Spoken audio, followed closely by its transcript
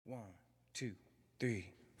2, 3,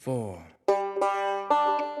 4.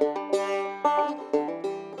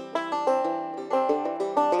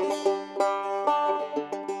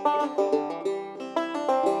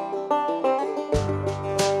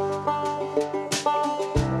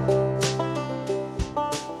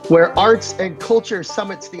 Where arts and culture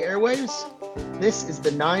summits the airwaves, this is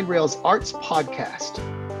the Nine Rails Arts Podcast.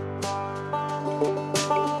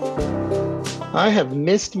 I have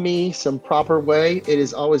missed me some Proper Way. It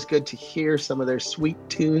is always good to hear some of their sweet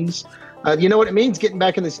tunes. You know what it means getting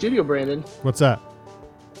back in the studio, Brandon? What's that?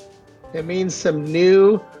 It means some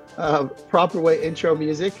new Proper Way intro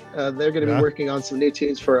music. They're going to be working on some new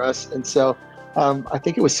tunes for us. And so I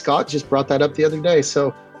think it was Scott just brought that up the other day.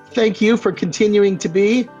 So thank you for continuing to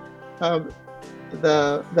be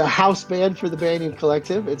the house band for the Banyan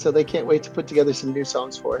Collective, and so they can't wait to put together some new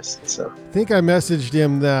songs for us. So I think I messaged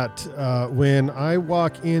him that when I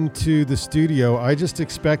walk into the studio, I just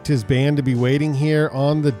expect his band to be waiting here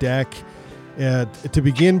on the deck to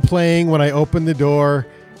begin playing when I open the door,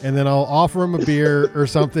 and then I'll offer him a beer or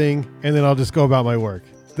something, and then I'll just go about my work.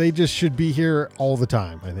 They just should be here all the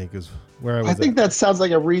time, I think is where I was. I think that sounds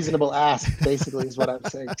like a reasonable ask, basically, is what I'm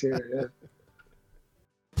saying too. Yeah.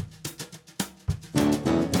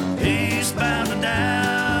 Eastbound and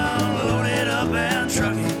down, loaded up and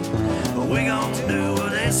trucking. But we gon' do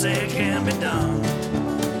what they say can be done.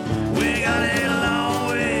 We got a long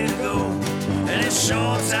way to go, and it's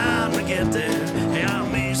short time to get there. Hey,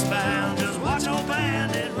 I'm eastbound, just watch old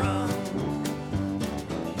bandit run.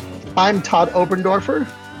 I'm Todd Oberndorfer,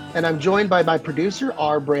 and I'm joined by my producer,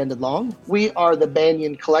 R. Brandon Long. We are the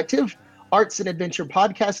Banyan Collective, Arts and Adventure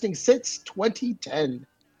Podcasting since 2010.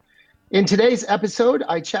 In today's episode,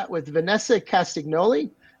 I chat with Venessa Castagnoli,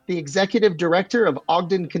 the Executive Director of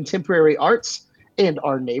Ogden Contemporary Arts and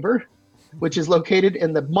our neighbor, which is located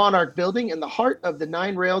in the Monarch Building in the heart of the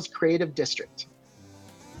Nine Rails Creative District.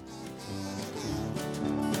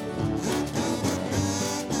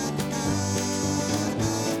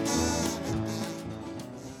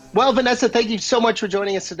 Well, Vanessa, thank you so much for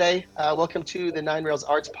joining us today. Welcome to the Nine Rails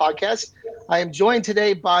Arts Podcast. I am joined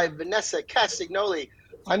today by Venessa Castagnoli.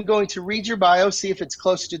 I'm going to read your bio, see if it's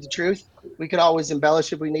close to the truth. We could always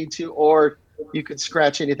embellish if we need to, or you could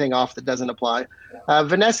scratch anything off that doesn't apply.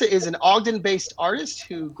 Vanessa is an Ogden-based artist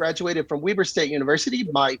who graduated from Weber State University,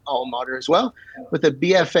 my alma mater as well, with a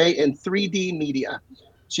BFA in 3D media.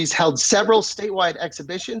 She's held several statewide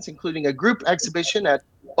exhibitions, including a group exhibition at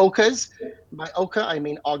OCA's, by OCA I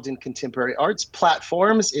mean Ogden Contemporary Arts,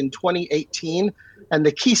 platforms in 2018, and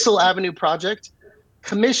the Kiesel Avenue Project,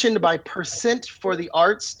 commissioned by Percent for the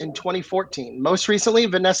Arts in 2014. Most recently,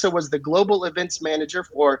 Vanessa was the global events manager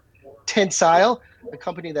for Tensile, a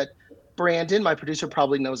company that Brandon, my producer,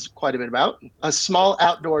 probably knows quite a bit about, a small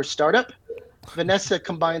outdoor startup. Vanessa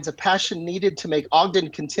combines a passion needed to make Ogden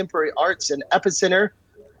Contemporary Arts an epicenter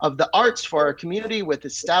of the arts for our community with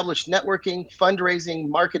established networking, fundraising,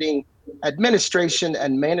 marketing, administration,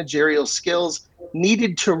 and managerial skills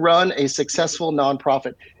needed to run a successful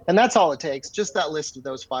nonprofit. And that's all it takes, just that list of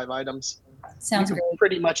those 5 items. Sounds great.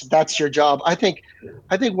 Pretty much that's your job. I think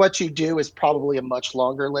what you do is probably a much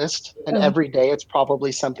longer list, and every day it's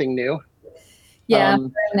probably something new. Yeah,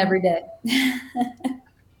 I'm every day.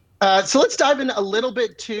 So let's dive in a little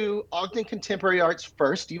bit to Ogden Contemporary Arts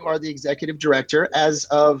first. You are the executive director as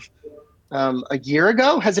of a year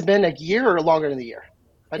ago. Has it been a year or longer than a year?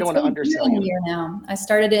 I don't want to undersell you. It's been a year now. I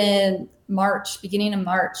started in March, beginning of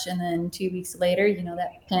March, and then 2 weeks later,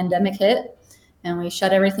 that pandemic hit, and we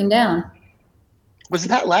shut everything down. Was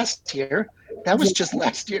that last year? That was just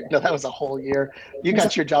last year. No, that was a whole year. You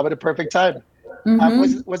got your job at a perfect time.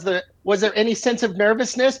 Mm-hmm. Was there any sense of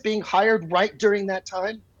nervousness being hired right during that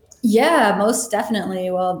time? Yeah, most definitely.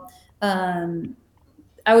 Well, I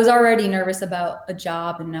was already nervous about a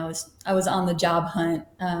job, and I was on the job hunt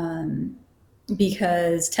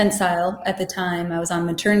because Tensile at the time, I was on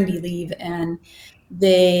maternity leave, and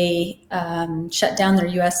they shut down their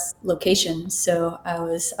U.S. location. So I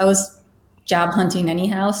was job hunting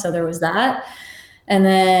anyhow. So there was that. And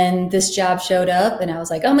then this job showed up, and I was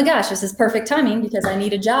like, oh my gosh, this is perfect timing because I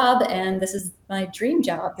need a job, and this is my dream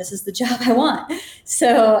job. This is the job I want.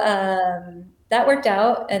 So that worked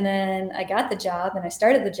out. And then I got the job, and I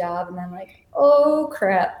started the job, and I'm like, oh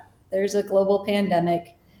crap, there's a global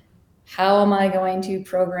pandemic. How am I going to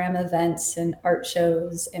program events and art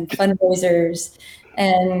shows and fundraisers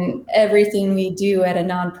and everything we do at a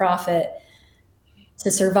nonprofit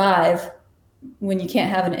to survive when you can't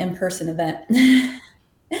have an in-person event?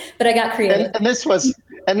 But I got creative. And this was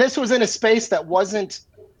in a space that wasn't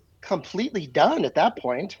completely done at that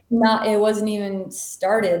point. It wasn't even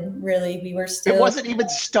started really. We were It still, wasn't even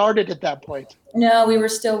started at that point. no, we were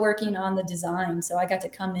still working on the design. So I got to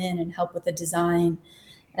come in and help with the design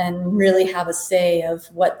and really have a say of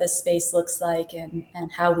what this space looks like and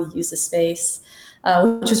how we use the space,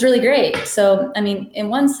 which was really great. So, I mean, in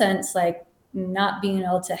one sense, like not being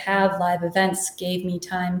able to have live events gave me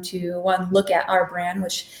time to, one, look at our brand,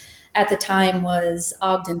 which at the time was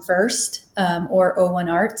Ogden First, or O1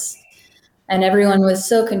 Arts. And everyone was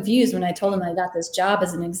so confused when I told them I got this job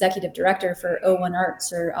as an executive director for O1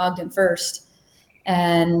 Arts or Ogden First.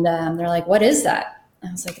 And they're like, what is that?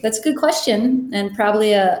 I was like, that's a good question, and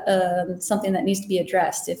probably something that needs to be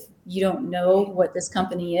addressed. If you don't know what this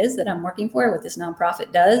company is that I'm working for, what this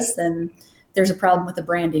nonprofit does, then there's a problem with the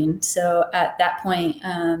branding. So at that point,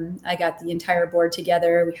 I got the entire board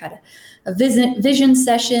together. We had a vision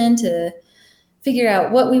session to figure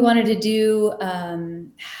out what we wanted to do,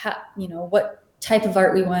 what type of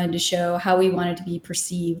art we wanted to show, how we wanted to be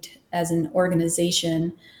perceived as an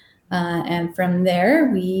organization. And from there,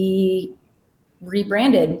 we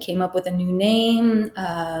rebranded, came up with a new name,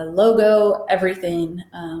 logo, everything.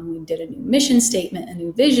 We did a new mission statement, a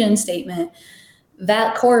new vision statement,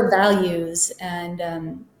 core values.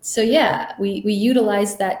 And so, yeah, we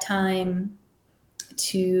utilized that time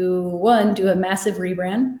to, one, do a massive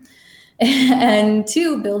rebrand, and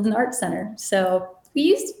two, build an art center. So we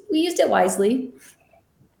used it wisely.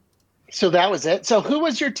 So that was it. So who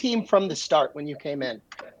was your team from the start when you came in?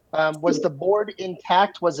 Was the board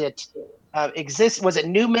intact? Was it was it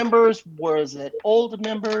new members? Was it old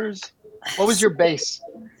members? What was your base?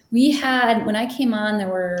 We had, when I came on, there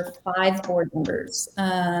were 5 board members.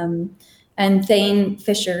 And Thane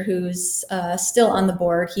Fisher, who's still on the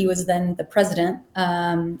board, he was then the president,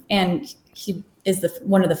 and he is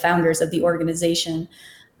one of the founders of the organization.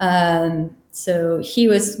 So he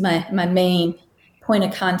was my main point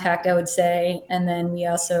of contact, I would say. And then we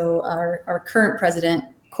also, our current president,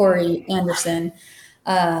 Corey Anderson,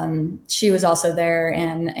 she was also there,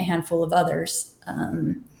 and a handful of others.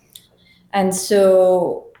 And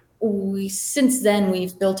so since then,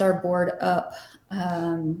 we've built our board up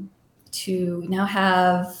to now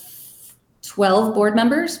have 12 board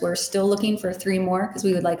members. We're still looking for 3 more because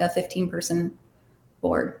we would like a 15-person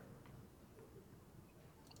board.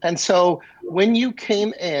 And so when you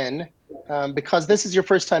came in, because this is your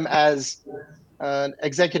first time as an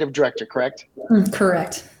executive director, correct?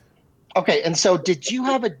 Correct. Okay, and so did you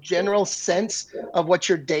have a general sense of what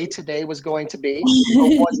your day-to-day was going to be? Or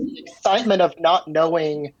was the excitement of not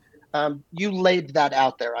knowing, you laid that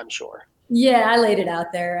out there, I'm sure? Yeah, I laid it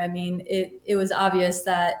out there. I mean, it was obvious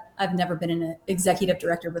that I've never been an executive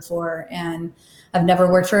director before, and I've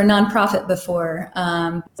never worked for a nonprofit before.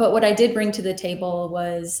 But what I did bring to the table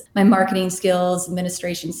was my marketing skills,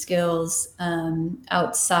 administration skills,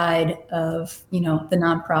 outside of, the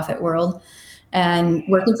nonprofit world, and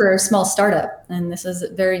working for a small startup. And this is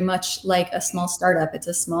very much like a small startup. It's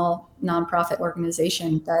a small nonprofit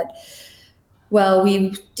organization that, well,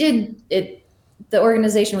 we did it. The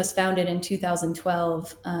organization was founded in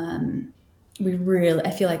 2012.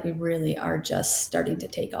 I feel like we really are just starting to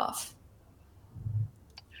take off.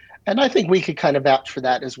 And I think we could kind of vouch for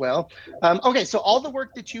that as well. Okay, so all the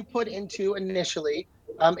work that you put into initially,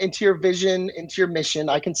 into your vision, into your mission,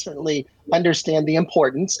 I can certainly understand the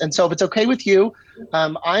importance. And so if it's okay with you,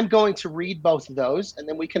 I'm going to read both of those, and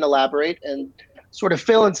then we can elaborate and sort of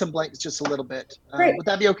fill in some blanks just a little bit. Would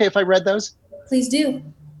that be okay if I read those? Please do.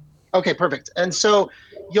 Okay, perfect. And so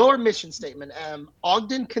your mission statement,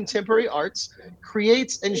 Ogden Contemporary Arts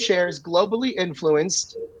creates and shares globally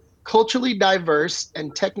influenced, culturally diverse,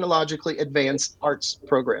 and technologically advanced arts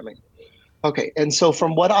programming. Okay, and so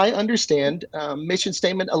from what I understand, mission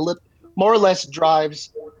statement more or less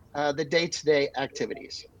drives the day-to-day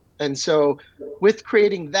activities. And so with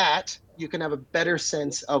creating that, you can have a better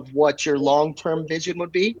sense of what your long-term vision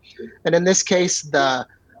would be. And in this case, the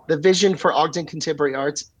vision for Ogden Contemporary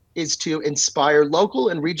Arts is to inspire local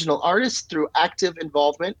and regional artists through active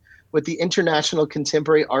involvement with the international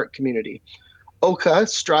contemporary art community. OCA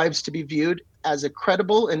strives to be viewed as a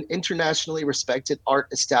credible and internationally respected art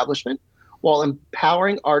establishment while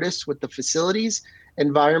empowering artists with the facilities,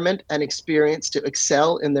 environment, and experience to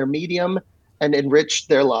excel in their medium and enrich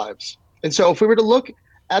their lives. And so if we were to look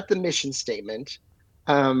at the mission statement,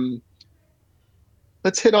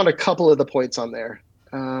 let's hit on a couple of the points on there.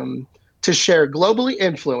 To share globally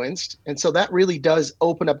influenced, and so that really does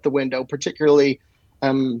open up the window, particularly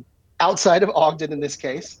outside of Ogden in this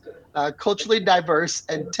case, culturally diverse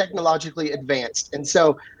and technologically advanced. And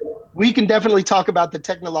so we can definitely talk about the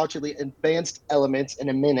technologically advanced elements in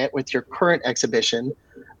a minute with your current exhibition.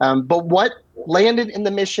 But what landed in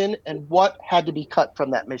the mission and what had to be cut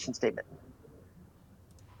from that mission statement?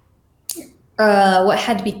 What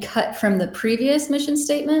had to be cut from the previous mission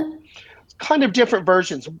statement? Kind of different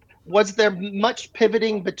versions. Was there much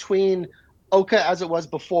pivoting between Oka as it was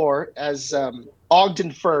before, as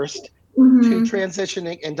Ogden first, to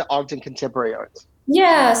transitioning into Ogden Contemporary Arts?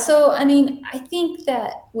 Yeah, so I mean, I think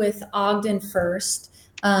that with Ogden first,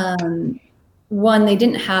 one, they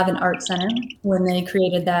didn't have an art center when they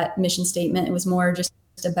created that mission statement. It was more just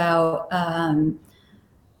about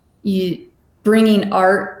bringing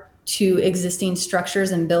art to existing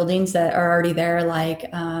structures and buildings that are already there, like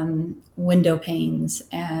window panes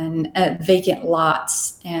and vacant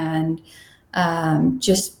lots, and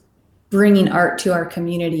just bringing art to our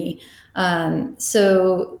community.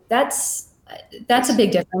 So that's a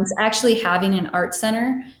big difference. Actually having an art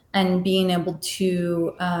center and being able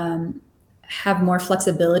to have more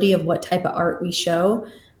flexibility of what type of art we show,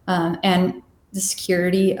 and the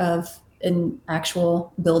security of an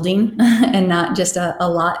actual building and not just a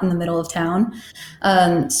lot in the middle of town.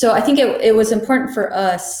 So I think it was important for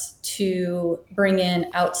us to bring in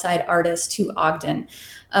outside artists to Ogden,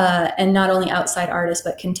 and not only outside artists,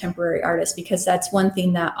 but contemporary artists, because that's one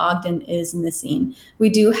thing that Ogden is missing. We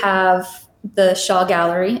do have the Shaw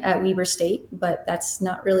Gallery at Weber State, but that's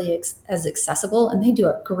not really as accessible, and they do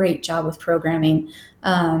a great job with programming.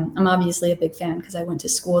 I'm obviously a big fan because I went to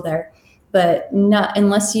school there, but not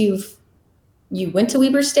unless you went to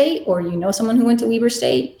Weber State or you know someone who went to Weber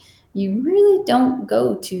State, you really don't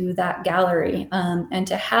go to that gallery. And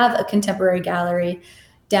to have a contemporary gallery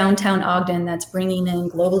downtown Ogden that's bringing in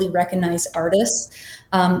globally recognized artists,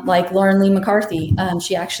 like Lauren Lee McCarthy.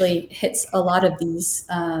 She actually hits a lot of these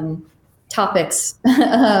topics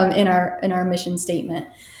in our mission statement,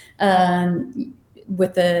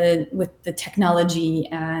 with the technology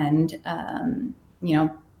and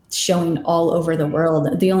showing all over the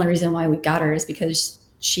world. The only reason why we got her is because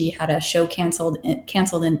she had a show canceled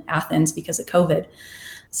in Athens because of COVID.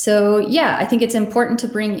 So yeah, I think it's important to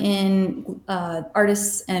bring in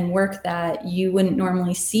artists and work that you wouldn't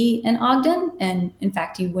normally see in Ogden. And in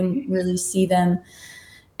fact, you wouldn't really see them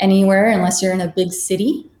anywhere unless you're in a big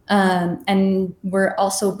city. And we're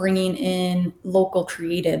also bringing in local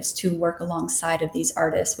creatives to work alongside of these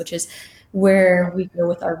artists, which is where we go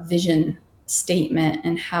with our vision statement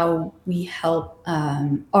and how we help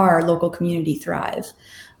our local community thrive.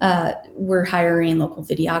 We're hiring local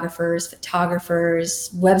videographers, photographers,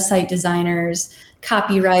 website designers,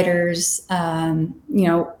 copywriters,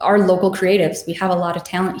 our local creatives. We have a lot of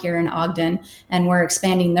talent here in Ogden, and we're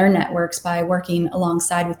expanding their networks by working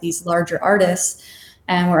alongside with these larger artists.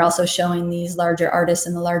 And we're also showing these larger artists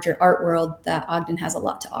in the larger art world that Ogden has a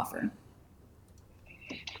lot to offer.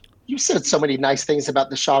 You said so many nice things about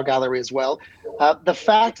the Shaw Gallery as well. The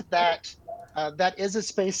fact that that is a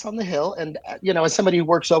space on the hill, and as somebody who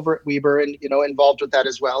works over at Weber and involved with that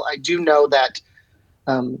as well, I do know that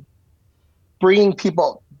bringing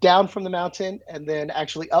people down from the mountain and then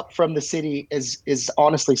actually up from the city is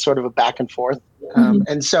honestly sort of a back and forth.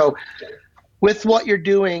 And so with what you're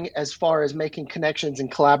doing as far as making connections and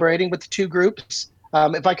collaborating with the two groups,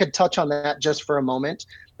 if I could touch on that just for a moment,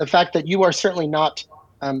 the fact that you are certainly not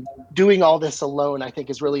doing all this alone, I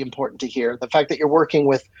think is really important to hear. The fact that you're working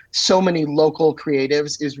with so many local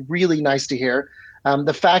creatives is really nice to hear.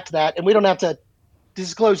 The fact that, and we don't have to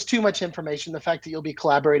disclose too much information, the fact that you'll be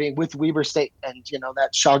collaborating with Weber State and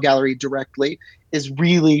that Shaw Gallery directly is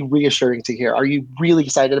really reassuring to hear. Are you really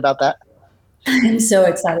excited about that? I'm so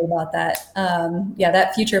excited about that.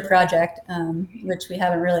 That future project, which we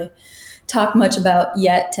haven't really talked much about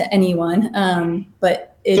yet to anyone, but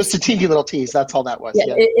it's just a teeny little tease. That's all that was.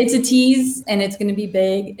 Yeah. It's a tease, and it's going to be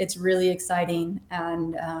big. It's really exciting,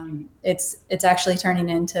 and it's actually turning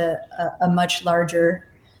into a much larger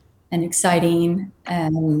and exciting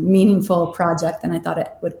and meaningful project than I thought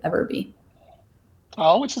it would ever be.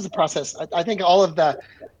 Oh, which is a process. I think all of the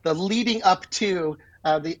leading up to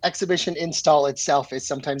the exhibition install itself is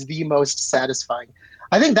sometimes the most satisfying.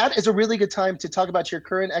 I think that is a really good time to talk about your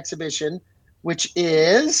current exhibition, which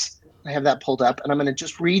is, I have that pulled up, and I'm going to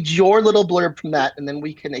just read your little blurb from that, and then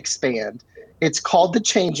we can expand. It's called The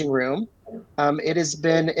Changing Room. It has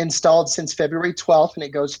been installed since February 12th, and it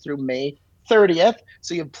goes through May 30th,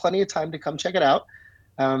 so you have plenty of time to come check it out.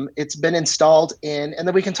 It's been installed and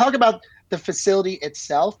then we can talk about the facility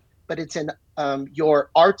itself, but it's in your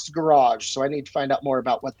arts garage, so I need to find out more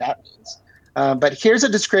about what that means. But here's a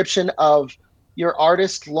description of your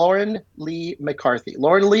artist, Lauren Lee McCarthy.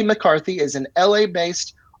 Lauren Lee McCarthy is an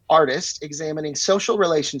LA-based artist examining social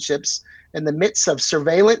relationships in the midst of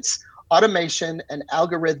surveillance, automation, and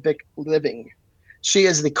algorithmic living. She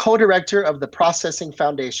is the co-director of the Processing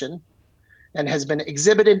Foundation and has been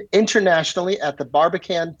exhibited internationally at the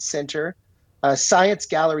Barbican Center, Science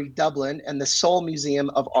Gallery Dublin, and the Seoul Museum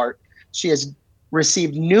of Art. She has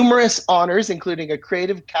received numerous honors, including a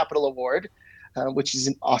Creative Capital Award, which is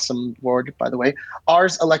an awesome award, by the way,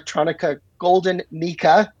 Ars Electronica Golden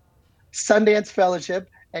Nika, Sundance Fellowship,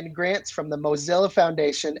 and grants from the Mozilla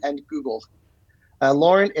Foundation and Google.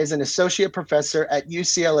 Lauren is an associate professor at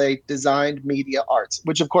UCLA Designed Media Arts,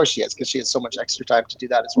 which of course she is, because she has so much extra time to do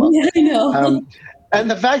that as well. Yeah, I know. And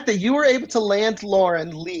the fact that you were able to land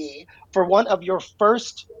Lauren Lee for one of your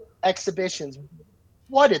first exhibitions,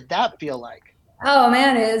 what did that feel like? Oh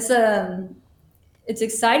man, it's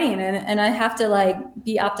exciting, and I have to like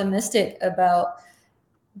be optimistic about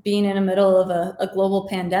being in the middle of a global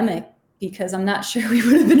pandemic, because I'm not sure we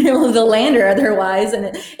would have been able to land her otherwise.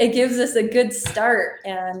 And it gives us a good start,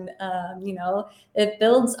 and it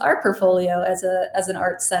builds our portfolio as an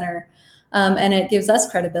arts center, and it gives us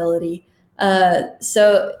credibility.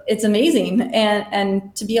 So it's amazing,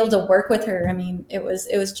 and to be able to work with her, I mean, it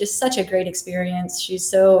was just such a great experience. She's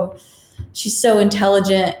so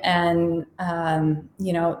intelligent, and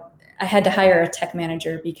I had to hire a tech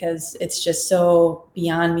manager because it's just so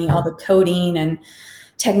beyond me, all the coding and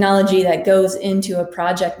technology that goes into a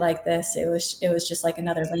project like this. It was just like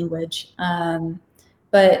another language.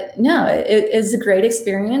 But no, it is a great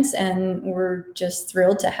experience, and we're just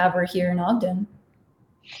thrilled to have her here in Ogden.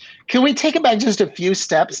 Can we take it back just a few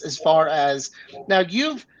steps as far as, now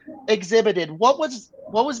you've exhibited, what was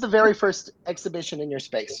the very first exhibition in your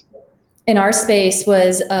space? In our space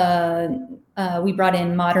was, we brought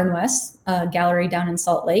in Modern West, a gallery down in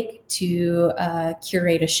Salt Lake, to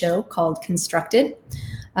curate a show called Constructed.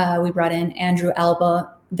 We brought in Andrew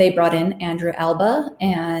Alba. They brought in Andrew Alba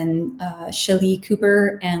and Shalee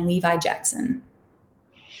Cooper and Levi Jackson.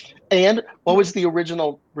 And what was the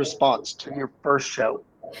original response to your first show?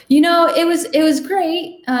 It was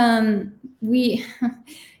great. We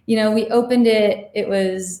opened it. It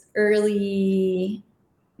was early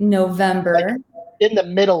November. Like in the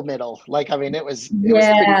middle. Like, I mean, it was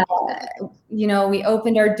yeah. We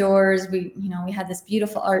opened our doors. We had this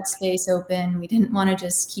beautiful art space open. We didn't want to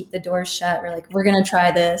just keep the doors shut. We're like, we're going to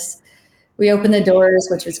try this. We opened the doors,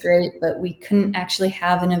 which was great, but we couldn't actually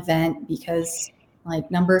have an event because like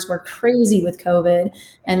numbers were crazy with COVID.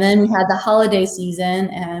 And then we had the holiday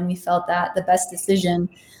season, and we felt that the best decision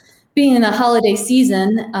being in the holiday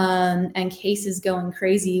season, and cases going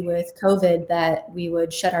crazy with COVID, that we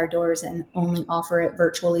would shut our doors and only offer it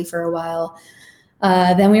virtually for a while.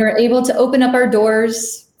 Then we were able to open up our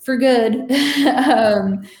doors for good.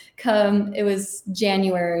 It was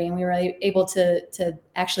January, and we were able to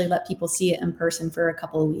actually let people see it in person for a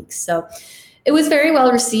couple of weeks. So it was very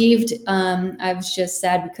well received. I was just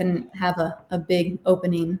sad we couldn't have a big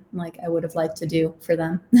opening like I would have liked to do for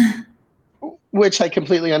them. Which I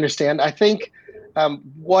completely understand. I think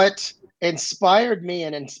what inspired me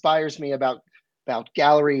and inspires me about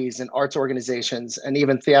galleries and arts organizations and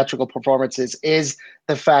even theatrical performances is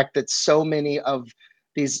the fact that so many of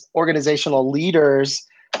these organizational leaders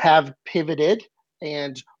have pivoted,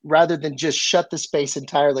 and rather than just shut the space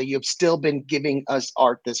entirely, you've still been giving us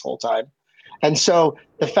art this whole time. And so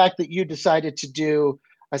the fact that you decided to do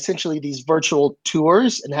essentially these virtual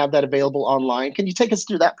tours and have that available online, can you take us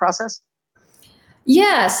through that process?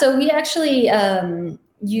 Yeah, so we actually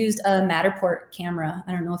used a Matterport camera.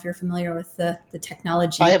 I don't know if you're familiar with the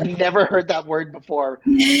technology. I have never heard that word before.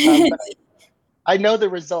 I know the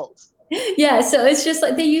results. Yeah, so it's just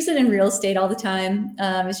like they use it in real estate all the time.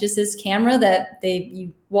 It's just this camera that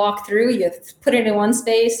you walk through, you put it in one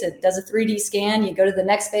space, it does a 3D scan, you go to the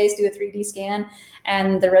next space, do a 3D scan,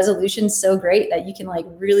 and the resolution's so great that you can like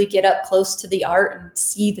really get up close to the art and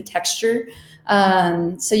see the texture.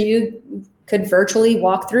 So you could virtually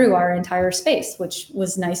walk through our entire space, which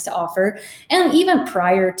was nice to offer. And even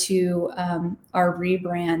prior to our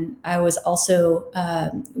rebrand, I also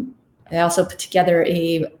put together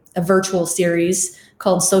a virtual series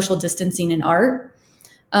called Social Distancing in Art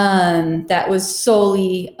that was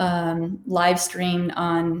solely live streamed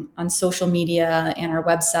on social media and our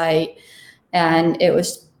website. And it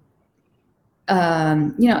was,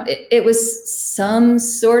 it was some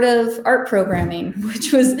sort of art programming,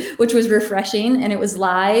 which was refreshing, and it was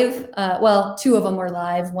live. Well, two of them were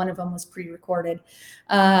live. One of them was pre-recorded.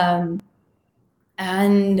 And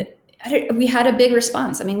we had a big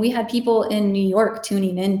response. I mean, we had people in New York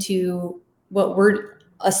tuning into what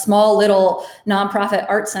a small little nonprofit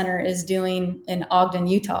art center is doing in Ogden,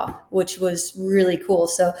 Utah, which was really cool.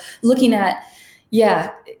 So looking at,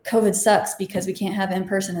 COVID sucks because we can't have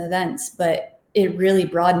in-person events, but it really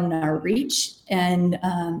broadened our reach, and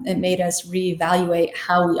it made us reevaluate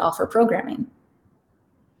how we offer programming.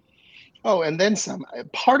 Oh, and then some.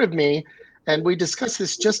 Part of me, and we discussed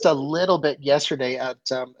this just a little bit yesterday at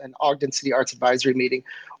an Ogden City Arts Advisory meeting,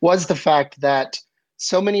 was the fact that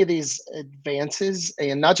so many of these advances,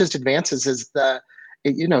 and not just advances, is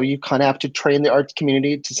you kind of have to train the arts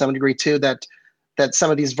community to some degree too, that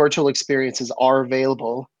some of these virtual experiences are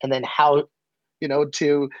available, and then how,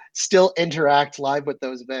 to still interact live with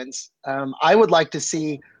those events. I would like to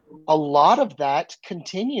see a lot of that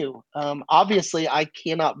continue. Obviously, I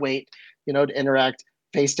cannot wait, to interact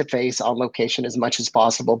face to face on location as much as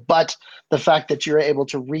possible. But the fact that you're able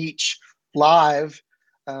to reach live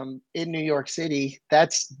in New York City,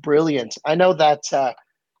 that's brilliant. I know that,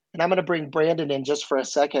 and I'm going to bring Brandon in just for a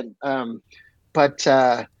second. But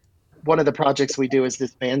one of the projects we do is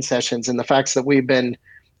this band sessions, and the fact that we've been,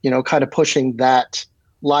 kind of pushing that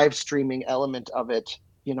live streaming element of it.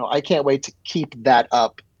 I can't wait to keep that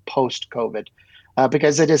up post COVID.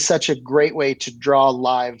 Because it is such a great way to draw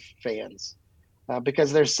live fans.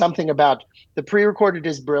 Because there's something about the pre-recorded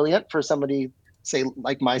is brilliant for somebody, say,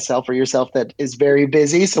 like myself or yourself, that is very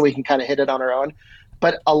busy, so we can kind of hit it on our own.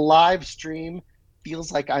 But a live stream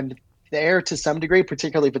feels like I'm there to some degree,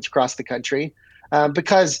 particularly if it's across the country.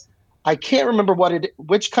 Because I can't remember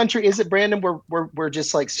which country is it, Brandon, we're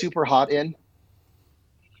just like super hot in?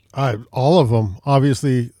 All of them,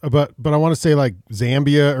 obviously, but I want to say like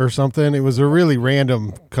Zambia or something. It was a really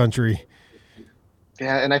random country.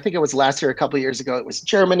 Yeah, and I think it was last year, a couple of years ago, it was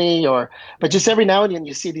Germany, but just every now and then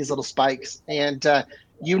you see these little spikes, and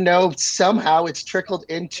somehow it's trickled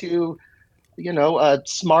into, a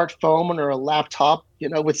smartphone or a laptop,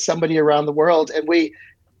 with somebody around the world, and we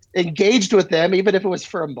engaged with them, even if it was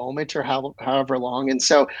for a moment or however long. And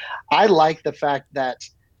so I like the fact that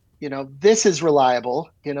this is reliable.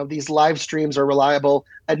 These live streams are reliable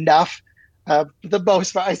enough. For the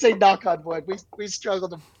most part, I say knock on wood. We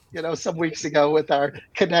struggled, some weeks ago with our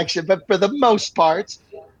connection, but for the most part,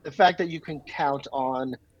 the fact that you can count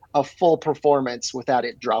on a full performance without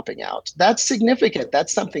it dropping out, that's significant.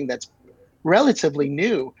 That's something that's relatively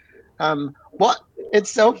new.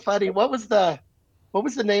 It's so funny. What was the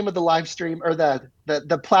name of the live stream, or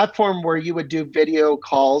the platform where you would do video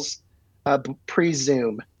calls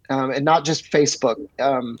pre-Zoom? And not just Facebook.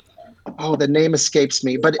 The name escapes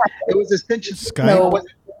me, but it was essentially Skype.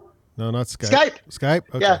 No, not Skype. Skype.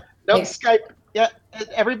 Okay. Yeah, no, Skype. Yeah,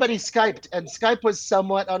 everybody Skyped, and Skype was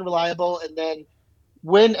somewhat unreliable. And then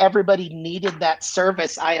when everybody needed that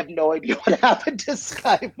service, I have no idea what happened to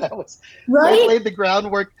Skype. That was right. They laid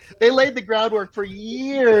the groundwork. For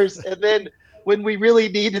years, and then when we really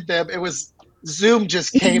needed them, it was Zoom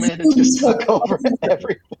just came in and just took over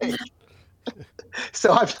everything.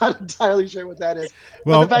 So I'm not entirely sure what that is.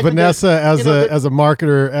 Well, Vanessa, as a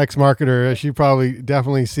marketer, ex-marketer, she probably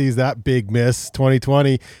definitely sees that big miss.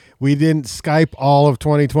 2020, we didn't Skype all of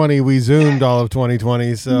 2020. We Zoomed all of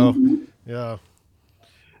 2020. So, yeah,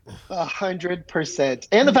 100%.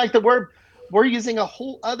 And the fact that we're using a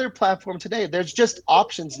whole other platform today. There's just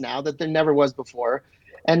options now that there never was before,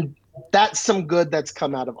 and that's some good that's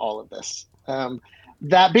come out of all of this.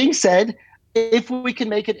 That being said, if we can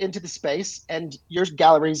make it into the space and your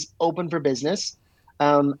gallery's open for business,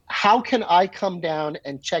 how can I come down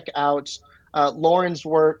and check out Lauren's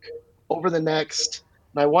work over the next,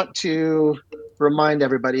 and I want to remind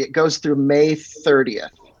everybody, it goes through May 30th.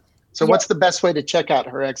 So what's the best way to check out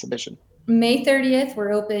her exhibition? May 30th,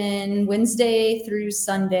 we're open Wednesday through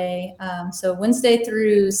Sunday. So Wednesday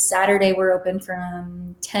through Saturday, we're open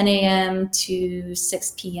from 10 a.m. to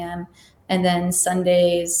 6 p.m. And then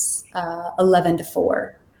Sundays, 11 to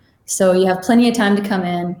 4. So you have plenty of time to come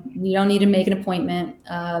in. You don't need to make an appointment.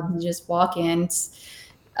 You just walk in.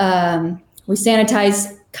 We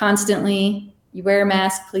sanitize constantly. You wear a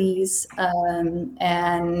mask, please,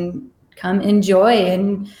 and come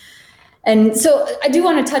enjoy. And so I do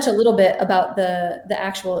want to touch a little bit about the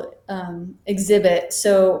actual exhibit.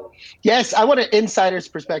 So yes, I want an insider's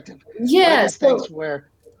perspective. Yes. Things where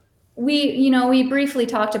we briefly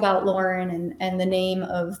talked about Lauren and the name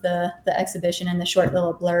of the exhibition and the short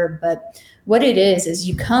little blurb, but what it is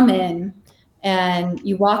you come in and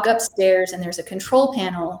you walk upstairs and there's a control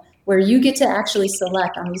panel where you get to actually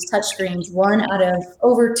select on these touch screens one out of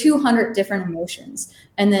over 200 different emotions.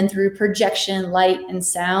 And then through projection, light, and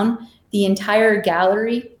sound, the entire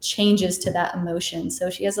gallery changes to that emotion. So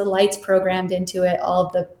she has the lights programmed into it, all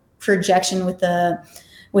of the projection with the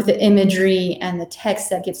imagery and the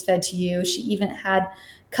text that gets fed to you. She even had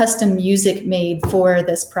custom music made for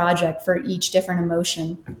this project for each different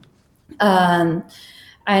emotion. And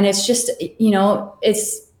it's just,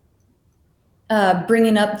 it's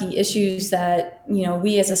bringing up the issues that,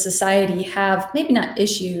 we as a society have, maybe not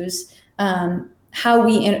issues, how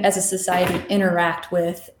we as a society interact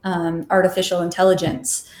with artificial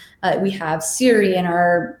intelligence. We have Siri in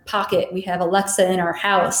our pocket, we have Alexa in our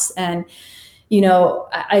house. And,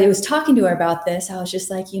 I was talking to her about this. I was just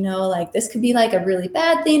like, this could be like a really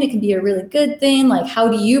bad thing. It could be a really good thing. Like, how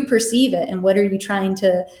do you perceive it? And what are you trying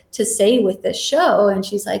to say with this show? And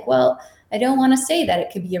she's like, well, I don't want to say that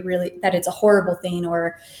it could be that it's a horrible thing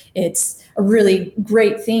or it's a really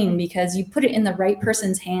great thing, because you put it in the right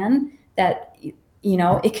person's hand that,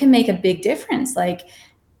 it can make a big difference. Like,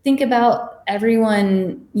 think about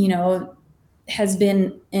everyone, has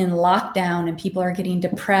been in lockdown and people are getting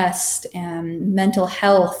depressed and mental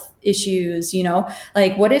health issues,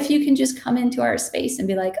 like, what if you can just come into our space and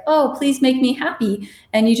be like, oh, please make me happy.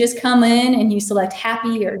 And you just come in and you select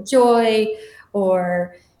happy or joy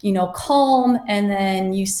or, calm. And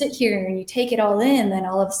then you sit here and you take it all in. Then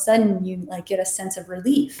all of a sudden you like get a sense of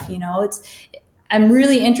relief. I'm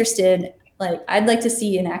really interested. Like, I'd like to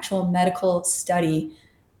see an actual medical study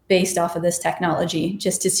based off of this technology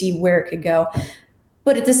just to see where it could go.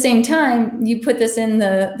 But at the same time, you put this in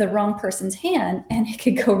the wrong person's hand and it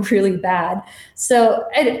could go really bad. So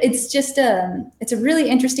it's just it's a really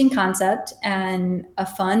interesting concept and a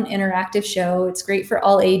fun interactive show. It's great for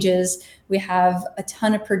all ages. We have a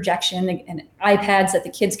ton of projection and iPads that the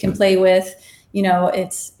kids can play with.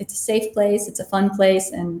 It's a safe place. It's a fun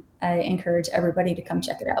place. And I encourage everybody to come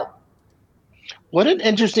check it out. What an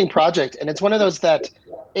interesting project. And it's one of those that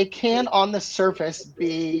it can on the surface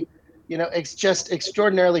be, it's just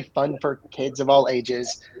extraordinarily fun for kids of all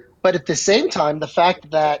ages. But at the same time, the fact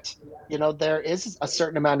that, there is a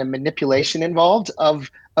certain amount of manipulation involved of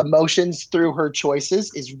emotions through her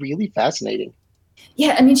choices is really fascinating.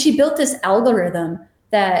 Yeah. I mean, she built this algorithm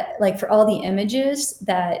that, like, for all the images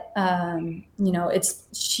that,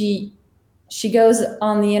 she goes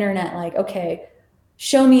on the internet like, okay,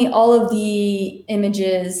 show me all of the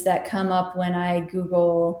images that come up when I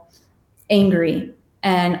Google angry.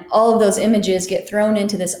 And all of those images get thrown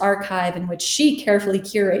into this archive in which she carefully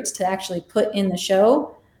curates to actually put in the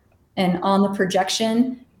show and on the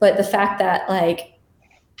projection. But the fact that, like,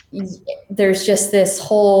 there's just this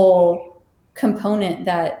whole component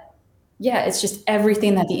that, it's just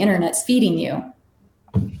everything that the internet's feeding you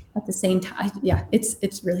at the same time. Yeah,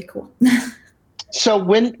 it's really cool. So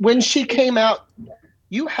when she came out,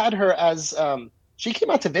 you had her as, she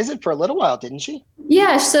came out to visit for a little while, didn't she?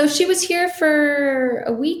 Yeah, so she was here for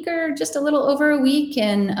a week or just a little over a week.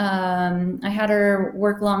 And I had her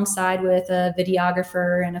work alongside with a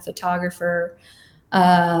videographer and a photographer.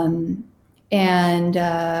 And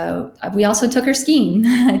we also took her skiing.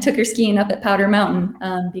 I took her skiing up at Powder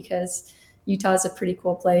Mountain because Utah is a pretty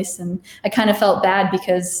cool place. And I kind of felt bad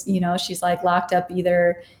because, she's like locked up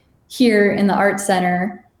either here in the art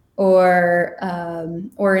center or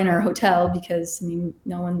in our hotel, because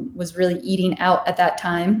no one was really eating out at that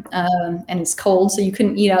time, and it's cold, so you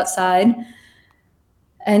couldn't eat outside.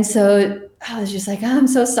 And so I was just like, oh, I'm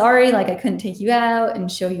so sorry, like I couldn't take you out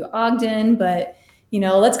and show you Ogden, but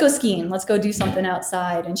let's go skiing, let's go do something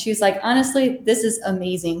outside. And she was like, honestly, this is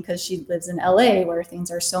amazing, because she lives in LA where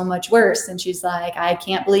things are so much worse. And she's like, I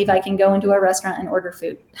can't believe I can go into a restaurant and order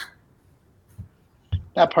food.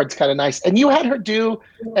 That part's kind of nice. And you had her do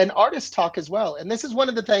an artist talk as well. And this is one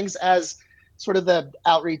of the things, as sort of the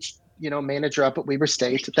outreach, manager up at Weber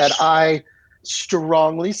State, that I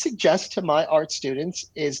strongly suggest to my art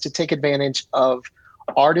students is to take advantage of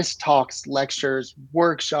artist talks, lectures,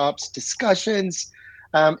 workshops, discussions,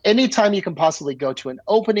 anytime you can possibly go to an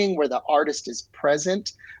opening where the artist is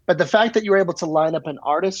present. But the fact that you were able to line up an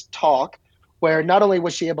artist talk where not only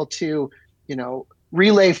was she able to,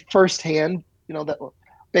 relay firsthand, that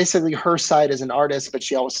basically her side as an artist, but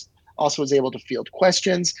she also was able to field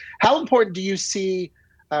questions. How important do you see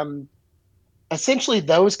essentially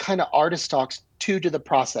those kind of artist talks to the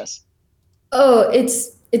process? Oh,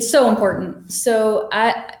 it's so important. So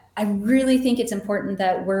I really think it's important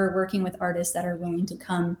that we're working with artists that are willing to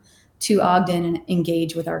come to Ogden and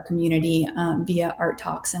engage with our community via art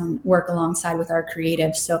talks and work alongside with our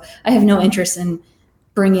creatives. So I have no interest in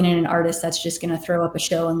bringing in an artist that's just going to throw up a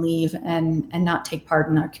show and leave and not take part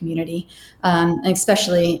in our community, and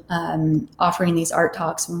especially offering these art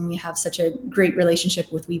talks when we have such a great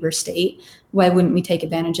relationship with Weber State. Why wouldn't we take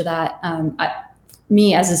advantage of that?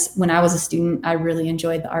 When I was a student, I really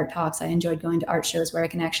enjoyed the art talks. I enjoyed going to art shows where I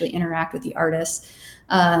can actually interact with the artists.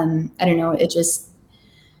 I don't know,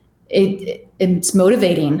 it's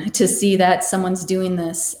motivating to see that someone's doing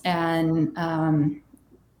this, and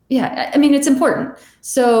it's important.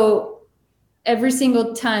 So every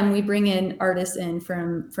single time we bring in artists in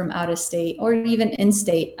from out of state or even in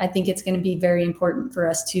state, I think it's going to be very important for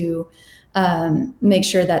us to make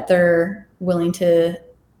sure that they're willing to,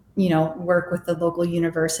 work with the local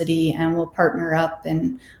university, and we'll partner up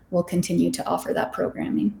and we'll continue to offer that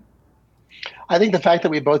programming. I think the fact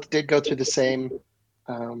that we both did go through the same,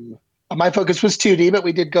 my focus was 2D, but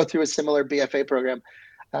we did go through a similar BFA program.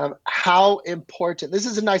 How important, this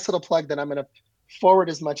is a nice little plug that I'm going to forward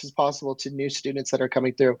as much as possible to new students that are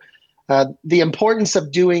coming through. The importance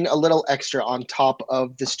of doing a little extra on top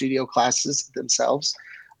of the studio classes themselves.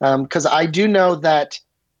 Because I do know that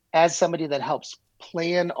as somebody that helps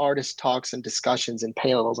plan artist talks and discussions and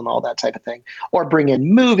panels and all that type of thing, or bring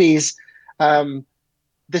in movies, the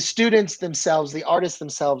students themselves, the artists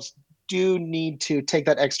themselves do need to take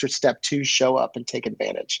that extra step to show up and take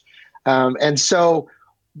advantage. And so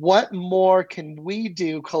what more can we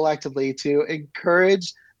do collectively to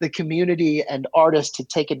encourage the community and artists to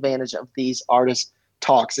take advantage of these artist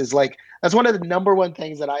talks? That's one of the number one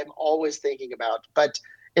things that I'm always thinking about. But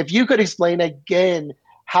if you could explain again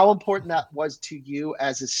how important that was to you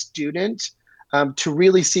as a student, to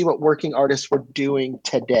really see what working artists were doing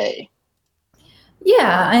today.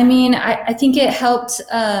 Yeah, I mean, I think it helped,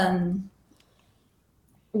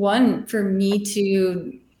 one, for me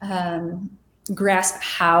to grasp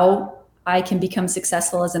how I can become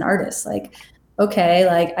successful as an artist. Okay,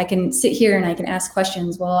 I can sit here and I can ask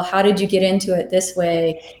questions. Well, how did you get into it this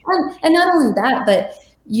way? And not only that, but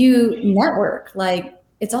you network.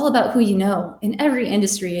 It's all about who you know. In every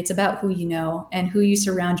industry, it's about who you know and who you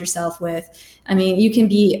surround yourself with. I mean, you can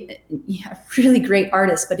be a really great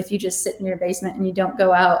artist, but if you just sit in your basement and you don't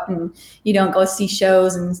go out and you don't go see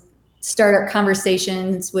shows and start up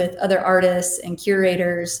conversations with other artists and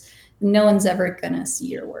curators, no one's ever gonna see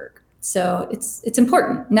your work. So it's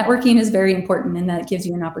important. Networking is very important, and that gives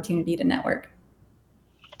you an opportunity to network.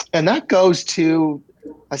 And that goes to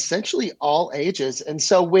essentially all ages. And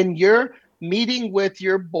so when you're meeting with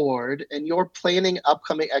your board and you're planning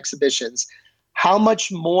upcoming exhibitions, how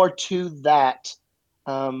much more to that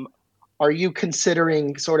are you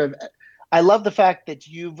considering? I love the fact that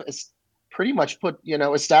you've pretty much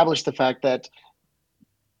established the fact that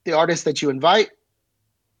the artists that you invite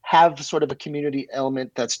have sort of a community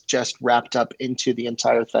element that's just wrapped up into the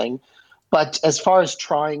entire thing. But as far as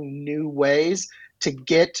trying new ways to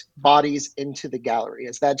get bodies into the gallery,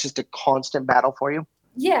 is that just a constant battle for you?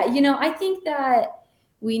 Yeah, I think that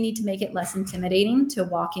we need to make it less intimidating to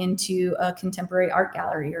walk into a contemporary art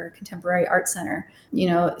gallery or a contemporary art center.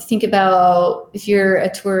 Think about if you're a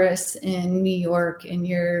tourist in New York and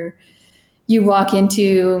you walk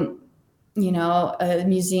into, a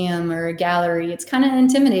museum or a gallery, it's kind of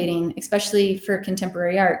intimidating, especially for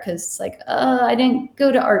contemporary art, because it's I didn't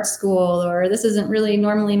go to art school, or this isn't really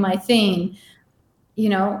normally my thing. You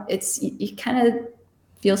kind of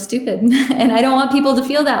feel stupid. And I don't want people to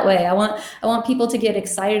feel that way. I want people to get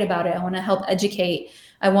excited about it. I want to help educate.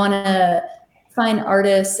 I want to find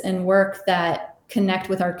artists and work that connect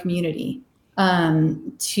with our community,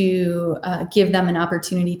 to give them an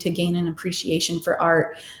opportunity to gain an appreciation for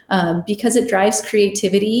art, because it drives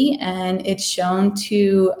creativity, and it's shown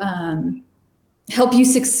to help you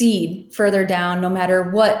succeed further down, no matter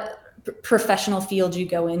what professional field you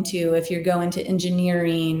go into. If you're going to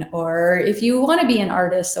engineering, or if you want to be an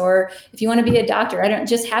artist, or if you want to be a doctor,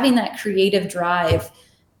 just having that creative drive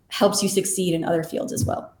helps you succeed in other fields as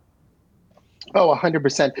well. Oh,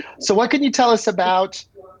 100%. So what can you tell us about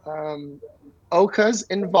OCA's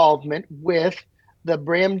involvement with the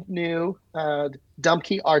brand new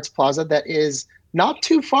Dumpke Arts Plaza that is not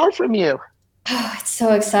too far from you? Oh, it's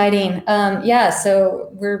so exciting. So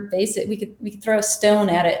we're we could throw a stone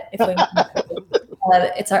at it if we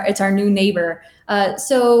it's our new neighbor.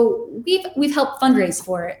 So we've helped fundraise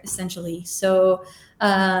for it, essentially. So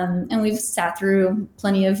and we've sat through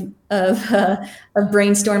plenty of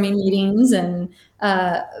brainstorming meetings, and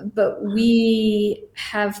but we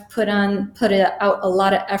have put out a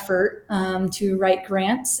lot of effort to write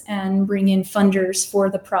grants and bring in funders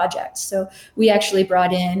for the project. So we actually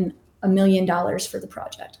brought in $1 million for the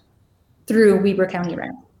project through Weber County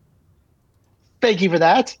Rent. Thank you for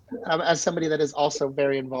that. As somebody that is also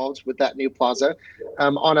very involved with that new plaza,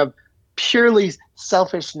 on a purely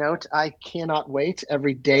selfish note, I cannot wait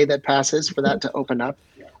every day that passes for that to open up.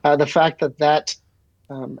 The fact that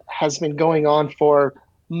has been going on for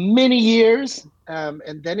many years,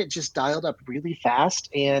 and then it just dialed up really fast,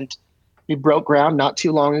 and we broke ground not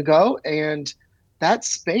too long ago, and that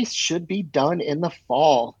space should be done in the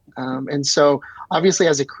fall. And so obviously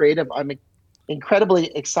as a creative, I'm incredibly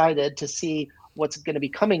excited to see what's going to be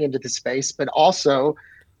coming into the space, but also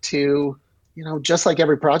to just like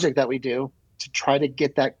every project that we do, to try to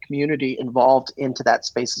get that community involved into that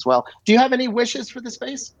space as well. Do you have any wishes for the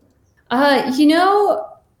space? I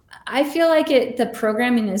feel like the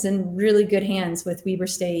programming is in really good hands with Weber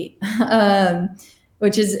State,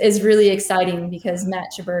 which is really exciting, because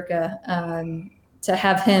Matt Chaburka, to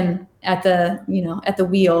have him at the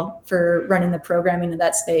wheel for running the programming of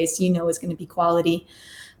that space, is going to be quality.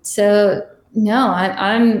 So no,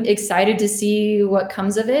 I'm excited to see what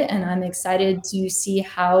comes of it, and I'm excited to see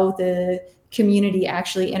how the community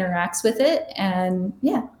actually interacts with it. And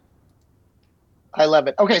yeah. I love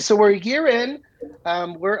it. Okay, so we're a year in.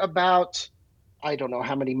 We're about, I don't know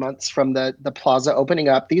how many months from the plaza opening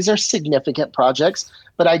up. These are significant projects,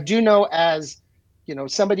 but I do know, as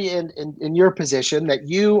somebody in your position, that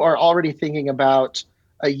you are already thinking about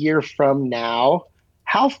a year from now.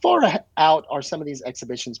 How far out are some of these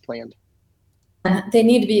exhibitions planned? They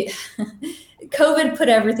need to be. COVID put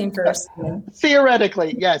everything first.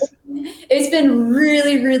 Theoretically, yes. It's been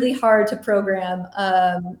really, really hard to program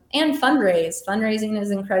and fundraise. Fundraising is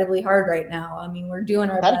incredibly hard right now. I mean, we're doing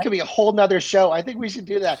our best. That could be a whole nother show. I think we should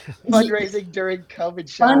do that. Fundraising during COVID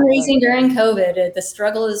show. Fundraising during COVID. The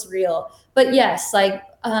struggle is real. But yes,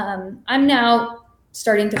 I'm now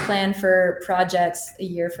starting to plan for projects a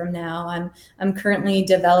year from now. I'm currently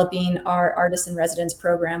developing our artist in residence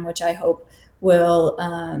program, which I hope will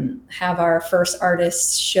have our first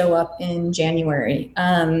artists show up in January.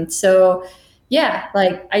 So yeah,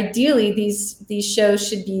 ideally these shows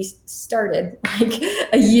should be started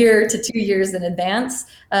a year to 2 years in advance.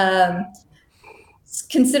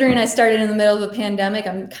 Considering I started in the middle of a pandemic,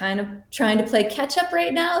 I'm kind of trying to play catch up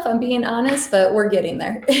right now, if I'm being honest, but we're getting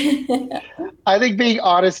there. I think being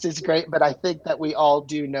honest is great, but I think that we all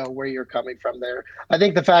do know where you're coming from there. I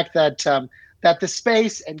think the fact that the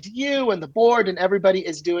space and you and the board and everybody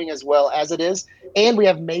is doing as well as it is, and we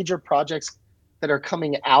have major projects that are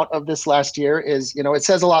coming out of this last year, is, it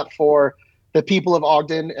says a lot for the people of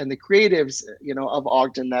Ogden and the creatives, of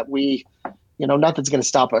Ogden, that we, nothing's going to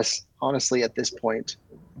stop us, honestly, at this point.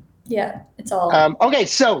 Yeah, it's all. Okay,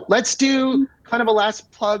 so let's do kind of a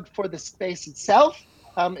last plug for the space itself.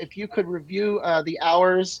 If you could review the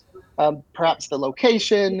hours, perhaps the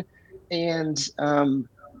location, and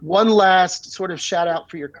one last sort of shout out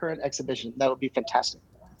for your current exhibition, that would be fantastic.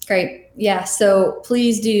 Great. Yeah. So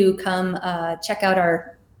please do come check out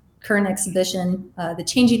our current exhibition, The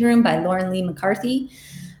Changing Room by Lauren Lee McCarthy.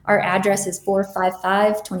 Our address is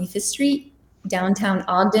 455 25th Street, downtown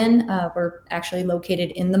Ogden. We're actually located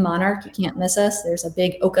in the Monarch. You can't miss us. There's a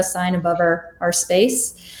big Oka sign above our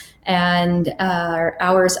space. And our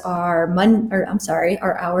hours are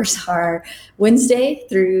Wednesday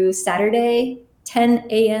through Saturday, 10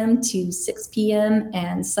 a.m. to 6 p.m.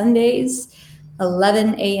 and Sundays,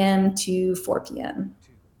 11 a.m. to 4 p.m.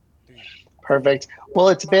 Perfect. Well,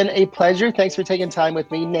 it's been a pleasure. Thanks for taking time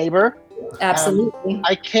with me, neighbor. Absolutely.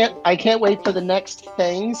 I can't wait for the next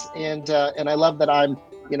things, and I love that I'm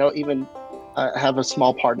even have a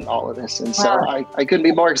small part in all of this, and so Wow. I couldn't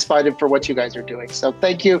be more excited for what you guys are doing. So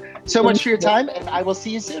thank you so much for your time, and I will see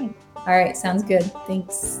you soon. All right. Sounds good.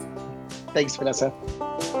 Thanks. Thanks, Vanessa.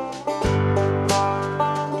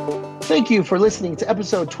 Thank you for listening to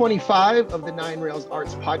episode 25 of the Nine Rails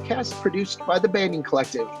Arts Podcast, produced by the Banyan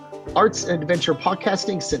Collective, arts and adventure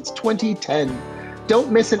podcasting since 2010.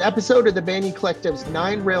 Don't miss an episode of the Banyan Collective's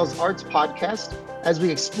Nine Rails Arts Podcast as we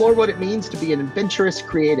explore what it means to be an adventurous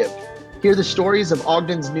creative. Hear the stories of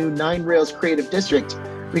Ogden's new Nine Rails Creative District,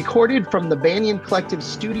 recorded from the Banyan Collective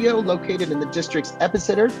studio located in the district's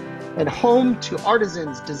epicenter and home to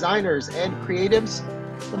artisans, designers, and creatives,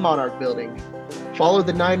 the Monarch Building. Follow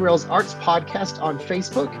the Nine Rails Arts Podcast on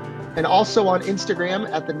Facebook and also on Instagram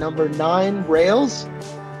at the number 9 Rails.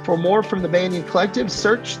 For more from the Banyan Collective,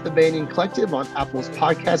 search the Banyan Collective on Apple's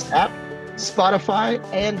podcast app, Spotify,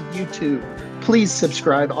 and YouTube. Please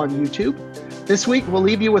subscribe on YouTube. This week, we'll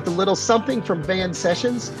leave you with a little something from Van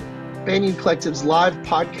Sessions, Banyan Collective's live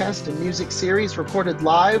podcast and music series recorded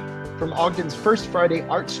live from Ogden's First Friday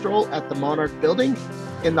Art Stroll at the Monarch Building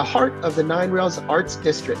in the heart of the Nine Rails Arts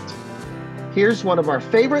District. Here's one of our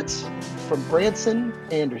favorites from Branson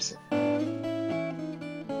Anderson.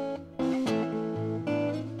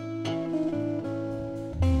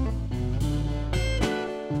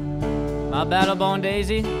 My battle-born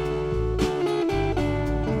daisy,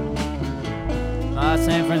 my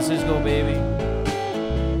San Francisco baby.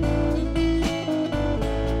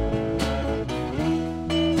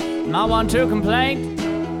 My one-two complaint.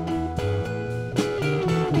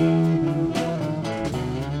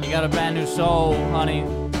 You got a brand new soul, honey.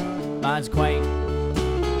 Mine's quaint.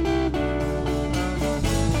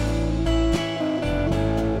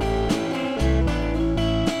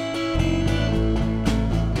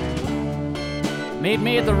 Meet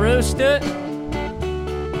me at the Rooster.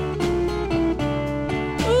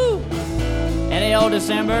 Ooh. Any old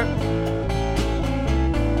December.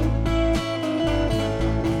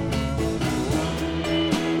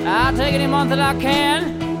 I'll take any month that I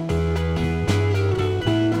can.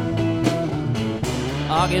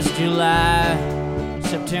 August, July,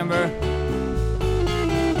 September.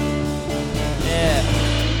 Yeah.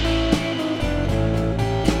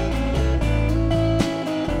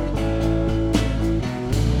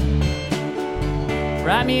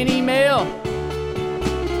 Write me an email.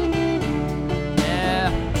 Yeah.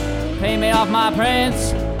 Pay me off my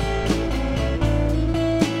prints.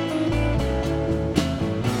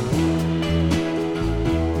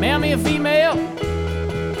 Mail me a female.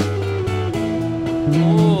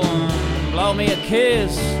 Ooh, blow me a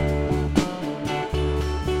kiss.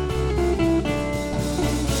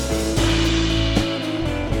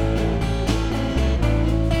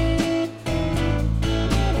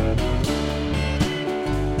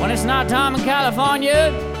 When it's not time in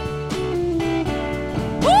California.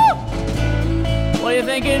 Woo! What are you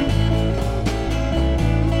thinking?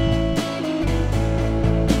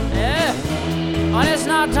 Yeah. When it's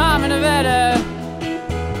not time in Nevada.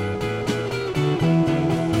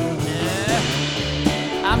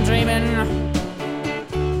 Yeah. I'm dreaming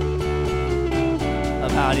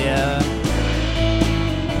about you.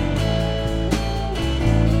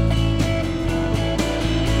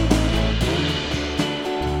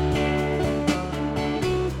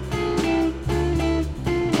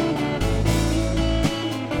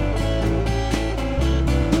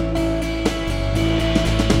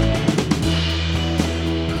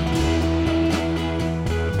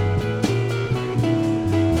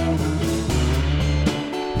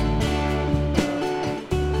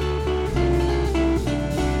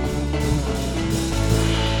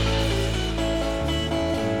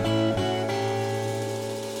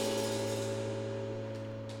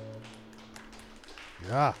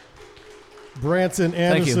 Branson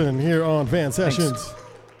Anderson here on Van Sessions. Thanks.